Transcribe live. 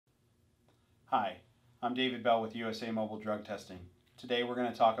Hi, I'm David Bell with USA Mobile Drug Testing. Today we're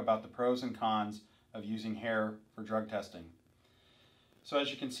going to talk about the pros and cons of using hair for drug testing. So as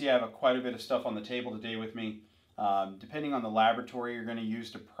you can see, I have quite a bit of stuff on the table today with me. Depending on the laboratory you're going to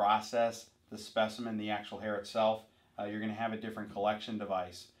use to process the specimen, the actual hair itself, you're going to have a different collection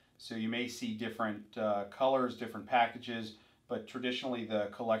device. So you may see different colors, different packages, but traditionally the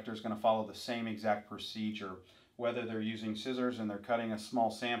collector is going to follow the same exact procedure. Whether they're using scissors and they're cutting a small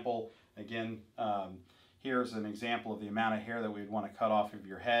sample, again, here's an example of the amount of hair that we'd want to cut off of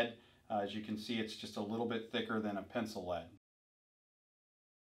your head. As you can see, it's just a little bit thicker than a pencil lead.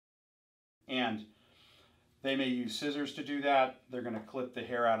 And they may use scissors to do that. They're going to clip the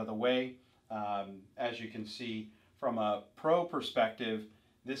hair out of the way. As you can see, from a pro perspective,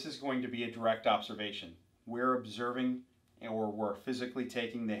 this is going to be a direct observation. We're observing, or we're physically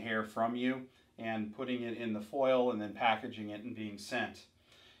taking the hair from you and putting it in the foil and then packaging it and being sent.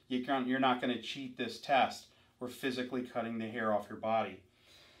 You're not going to cheat this test. We're physically cutting the hair off your body.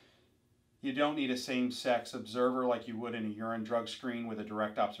 You don't need a same-sex observer like you would in a urine drug screen with a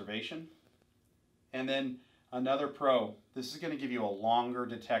direct observation. And then another pro, this is going to give you a longer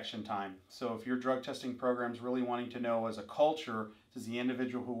detection time. So if your drug testing program is really wanting to know as a culture, does the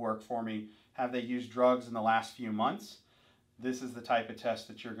individual who worked for me, have they used drugs in the last few months? This is the type of test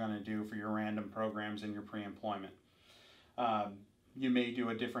that you're going to do for your random programs in your pre-employment. You may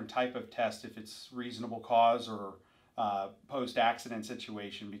do a different type of test if it's reasonable cause or post-accident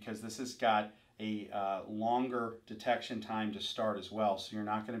situation, because this has got a longer detection time to start as well. So you're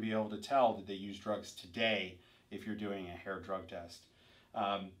not going to be able to tell that they use drugs today if you're doing a hair drug test.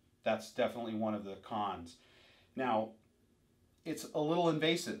 That's definitely one of the cons. Now, it's a little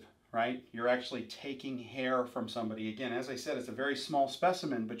invasive, right? You're actually taking hair from somebody. Again, as I said, it's a very small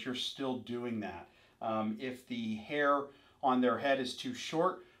specimen, but you're still doing that. If the hair on their head is too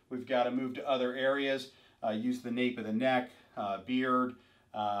short, we've got to move to other areas. Use the nape of the neck, beard,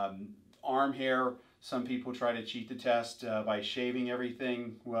 arm hair. Some people try to cheat the test by shaving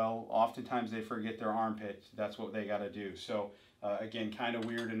everything. Well, oftentimes they forget their armpit. That's what they got to do. So again, kind of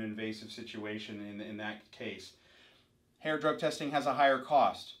weird and invasive situation in that case. Hair drug testing has a higher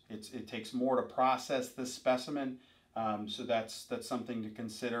cost. It takes more to process this specimen, so that's something to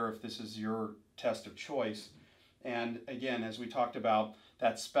consider if this is your test of choice. And again, as we talked about,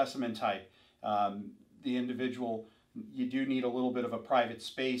 that specimen type, the individual, you do need a little bit of a private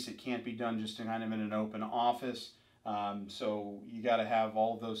space. It can't be done just kind of in an open office. So you got to have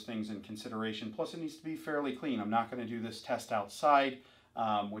all of those things in consideration. Plus, it needs to be fairly clean. I'm not going to do this test outside,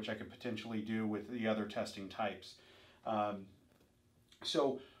 which I could potentially do with the other testing types.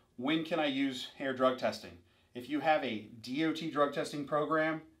 So when can I use hair drug testing? If you have a DOT drug testing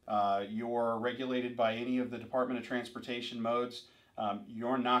program, you're regulated by any of the Department of Transportation modes,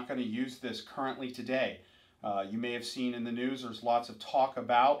 you're not going to use this currently today. You may have seen in the news there's lots of talk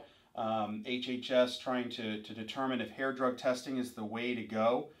about HHS trying to determine if hair drug testing is the way to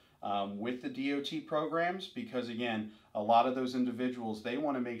go with the DOT programs, because again, a lot of those individuals, they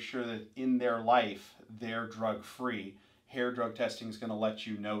want to make sure that in their life they're drug free. Hair drug testing is going to let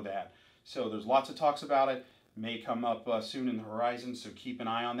you know that. So there's lots of talks about it. May come up soon in the horizon, so keep an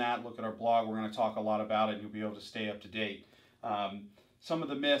eye on that. Look at our blog. We're going to talk a lot about it and you'll be able to stay up to date. Some of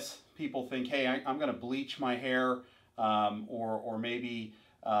the myths, people think, hey, I'm going to bleach my hair, or maybe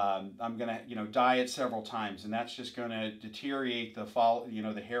I'm going to dye it several times, and that's just going to deteriorate the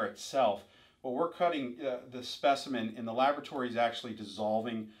hair itself. Well, we're cutting the specimen, and the laboratory is actually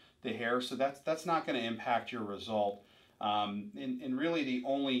dissolving the hair, so that's not going to impact your result. And really the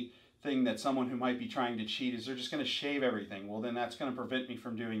only thing that someone who might be trying to cheat is they're just going to shave everything. Well, then that's going to prevent me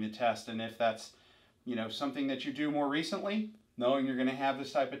from doing the test. And if that's something that you do more recently, knowing you're going to have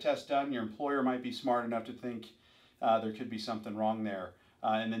this type of test done, your employer might be smart enough to think there could be something wrong there,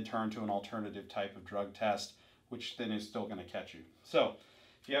 and then turn to an alternative type of drug test, which then is still going to catch you. So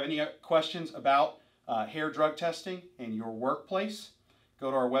if you have any questions about hair drug testing in your workplace,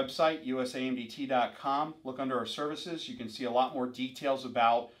 go to our website, usamdt.com. Look under our services. You can see a lot more details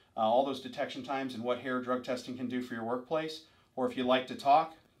about all those detection times and what hair drug testing can do for your workplace. Or if you'd like to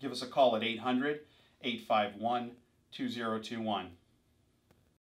talk, give us a call at 800-851-2021.